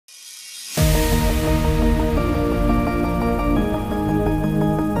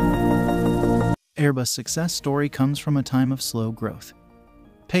Airbus' success story comes from a time of slow growth,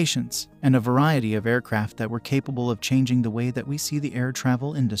 patience, and a variety of aircraft that were capable of changing the way that we see the air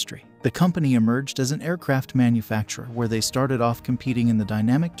travel industry. The company emerged as an aircraft manufacturer where they started off competing in the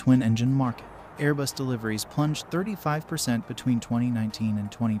dynamic twin-engine market. Airbus deliveries plunged 35% between 2019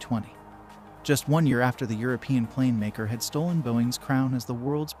 and 2020. Just 1 year after the European plane maker had stolen Boeing's crown as the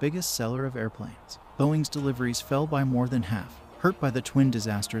world's biggest seller of airplanes. Boeing's deliveries fell by more than half, hurt by the twin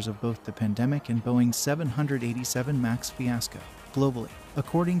disasters of both the pandemic and Boeing's 787 MAX fiasco. Globally,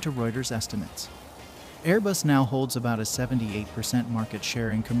 according to Reuters estimates, Airbus now holds about a 78% market share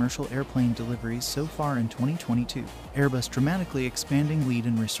in commercial airplane deliveries so far in 2022. Airbus' dramatically expanding lead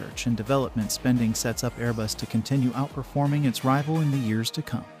in research and development spending sets up Airbus to continue outperforming its rival in the years to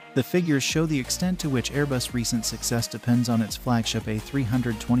come. The figures show the extent to which Airbus' recent success depends on its flagship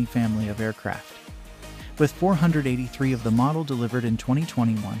A320 family of aircraft, with 483 of the model delivered in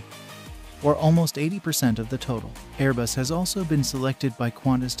 2021, or almost 80% of the total. Airbus has also been selected by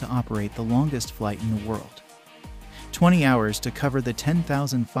Qantas to operate the longest flight in the world, 20 hours to cover the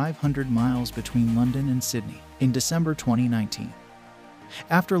 10,500 miles between London and Sydney, in December 2019.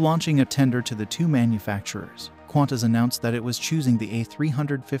 After launching a tender to the two manufacturers, Qantas announced that it was choosing the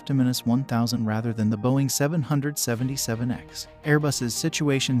A350-1000 rather than the Boeing 777X. Airbus's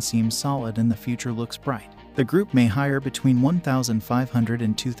situation seems solid and the future looks bright. The group may hire between 1,500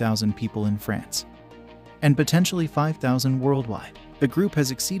 and 2,000 people in France, and potentially 5,000 worldwide. The group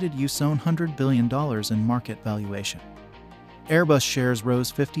has exceeded $100 billion in market valuation. Airbus shares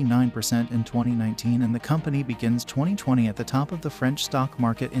rose 59% in 2019 and the company begins 2020 at the top of the French stock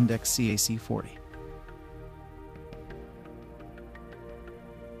market index CAC 40.